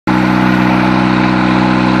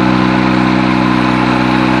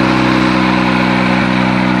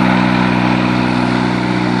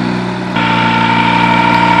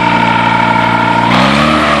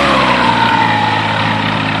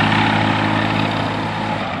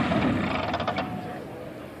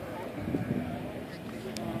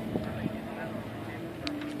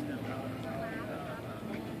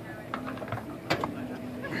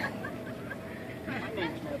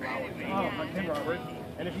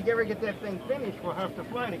you ever get that thing finished, we'll have to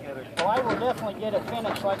fly together. Well, I will definitely get it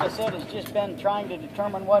finished. Like I said, it's just been trying to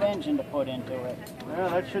determine what engine to put into it. Well,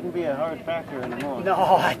 that shouldn't be a hard factor anymore. No,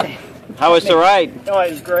 I think. How was the ride? Oh,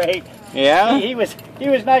 it was great. Yeah? He was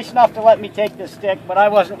nice enough to let me take the stick, but I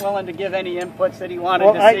wasn't willing to give any inputs that he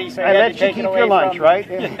wanted to see, so I had to take it away your lunch, from right?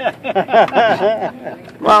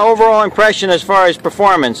 Well, overall impression as far as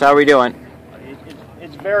performance, how are we doing?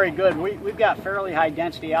 It's very good. We've got fairly high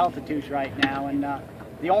density altitudes right now, and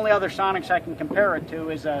the only other Sonics I can compare it to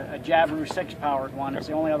is a Jabiru 6 powered one. It's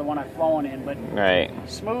the only other one I've flown in, but right.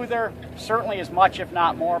 Smoother, certainly as much if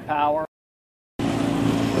not more power.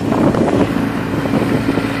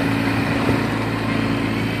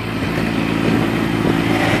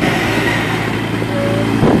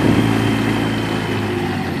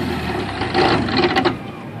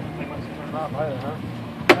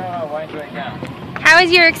 How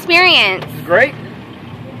was your experience? Great.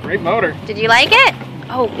 Great motor. Did you like it?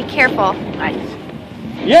 Oh, be careful. Nice.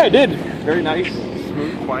 Yeah, it did. Very nice.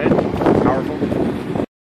 Smooth, quiet, powerful.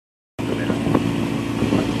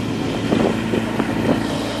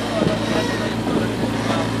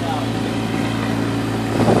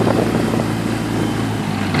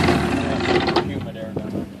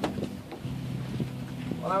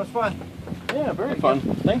 Well, that was fun. Yeah, very fun.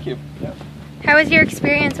 Thank you. Yeah. How was your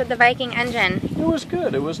experience with the Viking engine? It was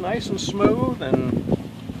good. It was nice and smooth and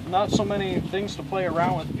not so many things to play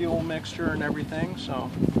around with fuel mixture and everything,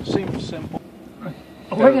 so it seemed simple.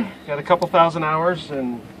 Got a couple thousand hours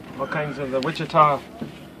and all kinds of the Wichita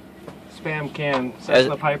spam can,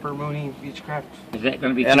 Cessna, Piper, Mooney, Beechcraft. Is that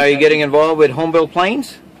going to be? And are you getting involved with home-built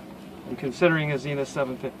planes? I'm considering a Zenith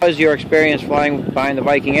 750. How was your experience flying behind the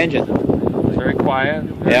Viking engine? Very quiet,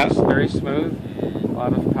 Yeah. very smooth, a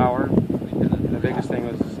lot of power. The biggest thing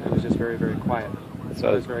was it was just very, very quiet. So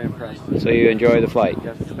I was very impressed. So you enjoyed the flight?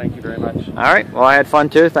 Yes, thank you very much. All right. Well, I had fun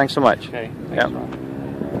too. Thanks so much. Okay. Yep.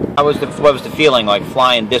 What was the feeling like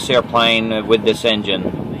flying this airplane with this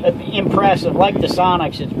engine? Impressive. Like the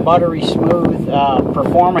Sonics, it's buttery smooth.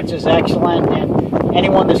 Performance is excellent, and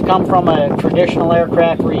anyone that's come from a traditional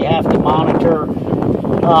aircraft where you have to monitor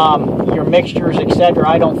your mixtures, etc.,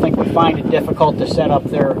 I don't think would find it difficult to set up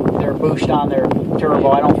their boost on their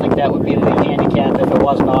turbo. I don't think that would be a big handicap if it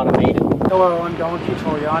wasn't automated. Hello, I'm Don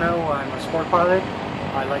Quintoliano. I'm a sport pilot.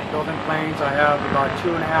 I like building planes. I have about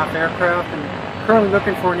 2.5 aircraft and currently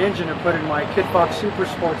looking for an engine to put in my Kitfox Super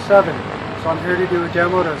Sport 7. So I'm here to do a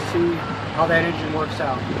demo to see how that engine works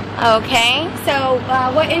out. Okay, so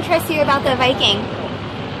what interests you about the Viking?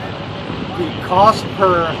 The cost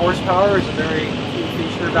per horsepower is a very key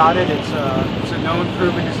feature about it. It's a known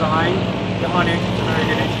proven design. The Hunt engine's a very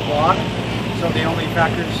good engine block. So the only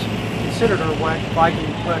factors considered are what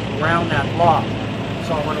Viking put around that block.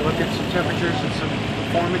 So I want to look at some temperatures and some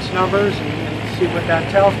performance numbers and see what that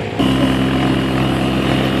tells me.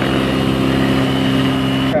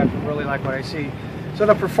 I really like what I see. So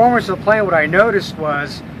the performance of the plane, what I noticed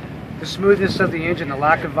was the smoothness of the engine, the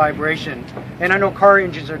lack of vibration. And I know car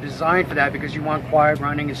engines are designed for that because you want quiet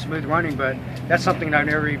running and smooth running, but that's something I've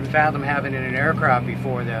never even fathomed having in an aircraft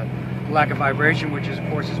before, the lack of vibration, which is, of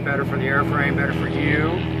course, is better for the airframe, better for you,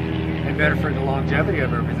 and better for the longevity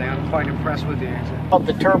of everything. I'm quite impressed with the engine.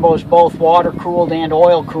 The turbo is both water cooled and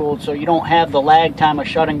oil cooled, so you don't have the lag time of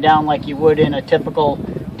shutting down like you would in a typical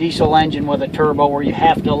diesel engine with a turbo where you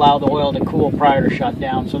have to allow the oil to cool prior to shut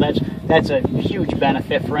down. So that's a huge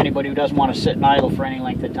benefit for anybody who doesn't want to sit and idle for any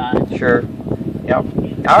length of time. Sure. Yep.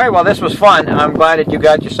 All right. Well, this was fun. I'm glad that you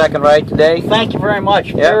got your second ride today. Thank you very much.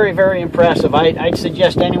 Yep. Very, very impressive. I'd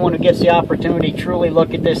suggest anyone who gets the opportunity truly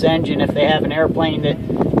look at this engine if they have an airplane that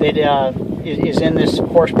is in this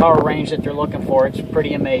horsepower range that they're looking for. It's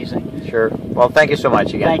pretty amazing. Sure. Well, thank you so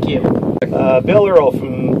much again. Thank you. Bill Earl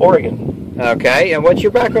from Oregon. Okay, and what's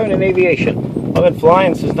your background in aviation? I've been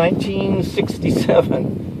flying since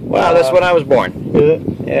 1967. Wow, that's when I was born. Is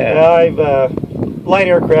it? Yeah. I've light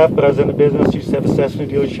aircraft, but I was in the business. Used to have a Cessna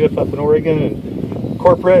dealership up in Oregon, and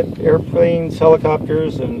corporate airplanes,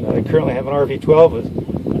 helicopters, and I currently have an RV-12 with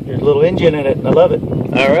there's a little engine in it, and I love it.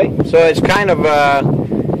 All right, so it's kind of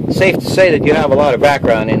safe to say that you have a lot of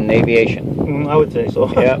background in aviation. I would say so.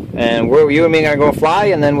 Yeah, and you and me are going to go fly,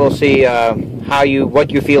 and then we'll see what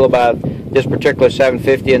you feel about this particular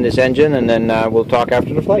 750 and this engine, and then we'll talk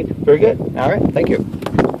after the flight. Very good. All right, thank you.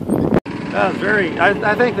 I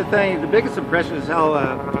think the biggest impression is how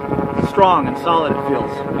strong and solid it feels.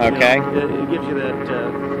 Okay. You know, it gives you that,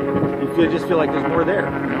 you just feel like there's more there.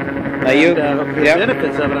 Now you, the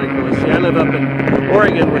benefits of it I can see. I live up in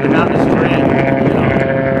Oregon with the mountainous terrain. You know,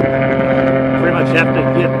 pretty much have to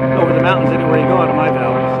get over the mountains anywhere you go out of my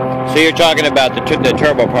valley. So you're talking about the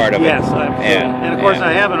turbo part of it? Yes, and of course yeah.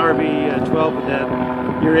 I have an RV12 with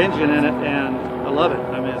that your engine in it, and I love it.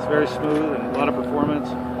 I mean, it's very smooth and a lot of performance,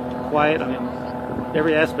 quiet. I mean,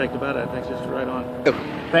 every aspect about it I think is just right on.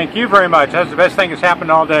 Thank you very much. That's the best thing that's happened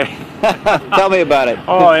all day. Tell me about it.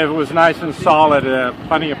 Oh, it was nice and solid,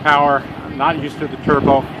 plenty of power. I'm not used to the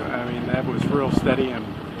turbo. I mean, that was real steady and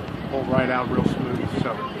pulled right out real smooth.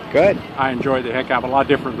 So good. I enjoyed the heck out of it. A lot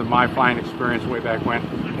different than my flying experience way back when.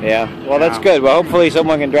 Yeah. Well, that's good. Well, hopefully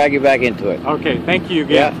someone can drag you back into it. Okay. Thank you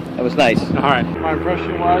again. Yeah, that was nice. All right. My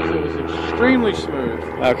impression was it was extremely smooth.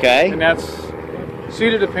 Okay. And that's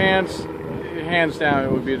seat of the pants, hands down,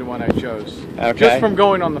 it would be the one I chose. Okay. Just from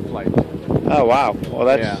going on the flight. Oh wow. Well,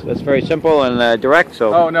 that's very simple and direct.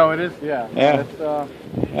 So. Oh no, it is. Yeah. Yeah. It's,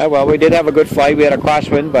 yeah. Well, we did have a good flight. We had a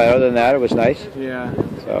crosswind, but other than that, it was nice. yeah.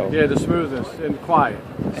 So. Yeah, the smoothness and quiet.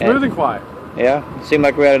 Smooth and quiet. Yeah. It seemed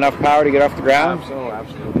like we had enough power to get off the ground.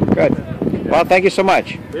 Absolutely. Good. Yeah. Well, thank you so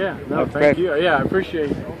much. Yeah. No, That's thank great. you. Yeah, I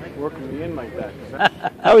appreciate working me in like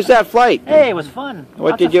that. How was that flight? Hey, it was fun.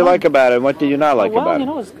 What Lots did of you fun. like about it, and what did you not like well, about you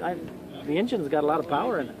it? know, the engine's got a lot of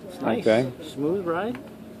power in it. It's nice. Okay. Smooth ride.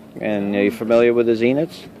 And are you familiar with the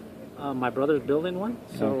Zeniths? My brother's building one,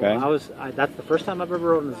 so Okay. that's the first time I've ever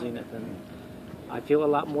rode in a Zenith, and I feel a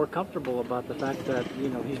lot more comfortable about the fact that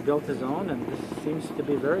he's built his own, and this seems to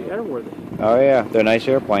be very airworthy. Oh yeah, they're nice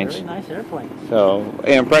airplanes. Very nice airplanes. So,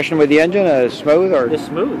 your impression with the engine? Smooth or? It's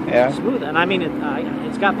smooth. Yeah. Smooth, and I mean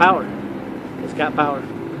it's got power. It's got power.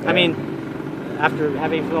 Yeah. I mean, after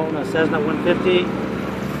having flown a Cessna 150,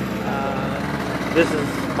 this is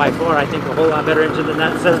by far, I think, a whole lot better engine than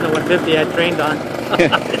that Cessna 150 I trained on.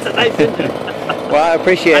 It's a nice engine. Well, I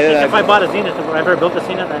appreciate it. If I bought a Zenith, if I ever built a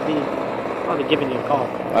Zenith, I'd be probably giving you a call.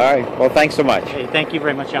 All right. Well, thanks so much. Hey, thank you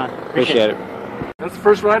very much, John. Appreciate it. That's the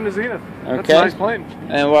first ride in the Zenith. That's Okay. a nice plane.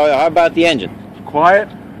 And well, how about the engine? Quiet.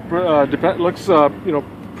 Looks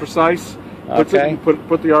precise. Okay.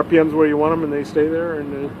 Put the RPMs where you want them, and they stay there.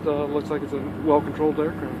 And it looks like it's a well-controlled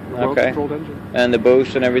aircraft, well-controlled engine. And the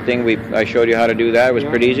boost and everything, I showed you how to do that. It was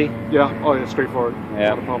pretty easy. Yeah. Oh, yeah. Straightforward. Yeah.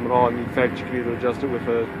 Not a problem at all. And in fact, you can either adjust it with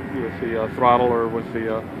the throttle or with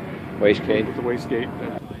the Wastegate. With the wastegate.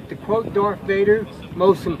 To quote Darth Vader,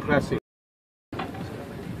 most impressive.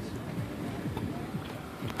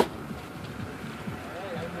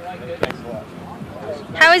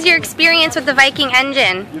 How was your experience with the Viking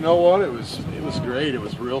engine? You know what? It was great. It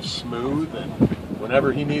was real smooth, and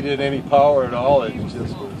whenever he needed any power at all, it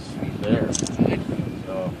just was there.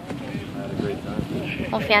 So I had a great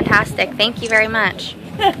time. Well, fantastic. Thank you very much.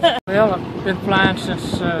 Well, I've been flying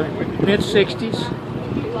since mid-60s.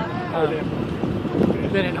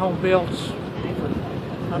 Been in home builds for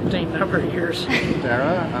umpteen number of years.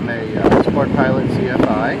 Sarah, I'm a sport pilot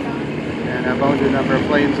CFI, and I've owned a number of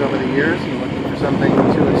planes over the years and looking for something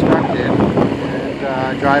to instruct in.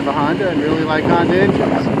 And drive a Honda and really like Honda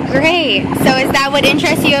engines. Great. So is that what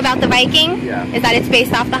interests you about the Viking? Yeah. Is that it's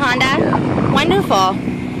based off the Honda? Yeah. Wonderful.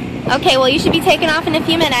 Okay, well you should be taking off in a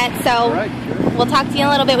few minutes, so All right, sure. We'll talk to you in a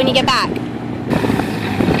little bit when you get back.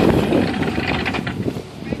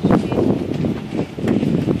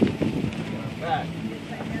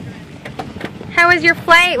 How was your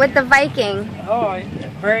flight with the Viking? Oh,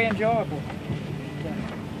 very enjoyable.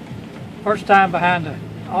 First time behind an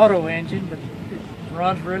auto engine, but it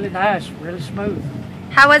runs really nice, really smooth.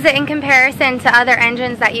 How was it in comparison to other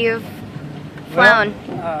engines that you've flown?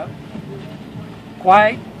 Well,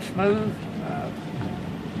 quiet, smooth,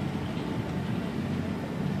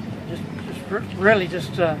 really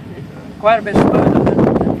just quite a bit smoother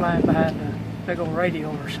than flying behind a big old radio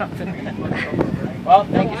or something. Well,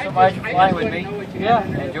 thank you so much for flying with me. Yeah.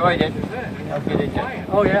 Enjoyed it. Hope you did too.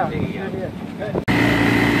 Oh yeah, sure did.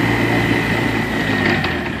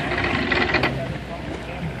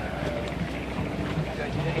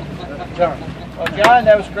 Good. Well, John,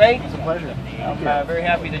 that was great. It's a pleasure. I'm very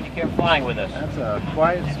happy that you came flying with us. That's a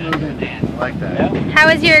quiet, smooth engine. I like that. Yeah.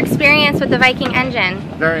 How was your experience with the Viking engine?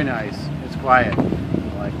 Very nice. It's quiet. I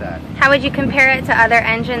like that. How would you compare it to other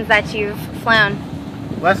engines that you've flown?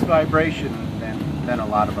 Less vibration than a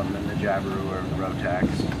lot of them in the Jabiru or the Rotax.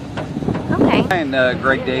 Okay. I'm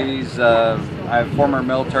Greg Davies. I'm a former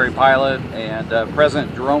military pilot and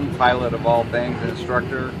present drone pilot of all things,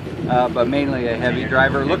 instructor, but mainly a heavy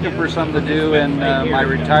driver. Looking for something to do in my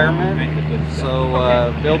retirement,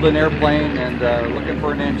 so build an airplane and looking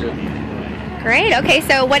for an engine. Great. Okay,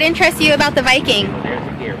 so what interests you about the Viking?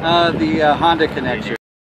 The Honda connection.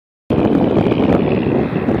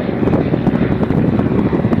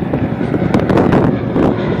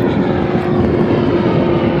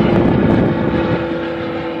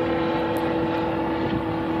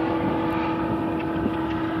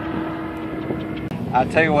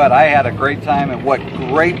 tell you what, I had a great time, and what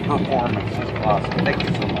great performance. This is awesome. Thank you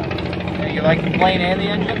so much. Yeah, you like the plane and the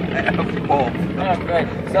engine? Both. Oh, great.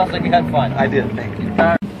 Sounds like you had fun. I did, thank you.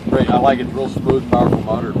 Great, I like it. Real smooth, powerful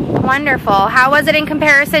motor. Wonderful. How was it in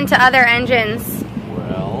comparison to other engines?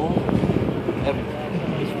 Well,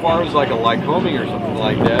 as far as like a Lycoming or something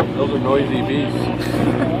like that, those are noisy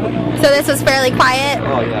beasts. So this was fairly quiet?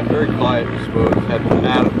 Oh yeah, very quiet and smooth.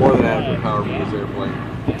 Had more than adequate power for this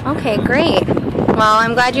airplane. Okay, great. Well,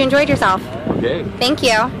 I'm glad you enjoyed yourself. Okay. Thank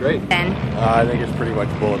you. Great. Then. I think it's pretty much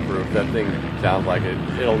bulletproof. That thing sounds like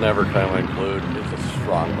it'll never kind of implode. It's a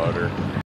strong motor.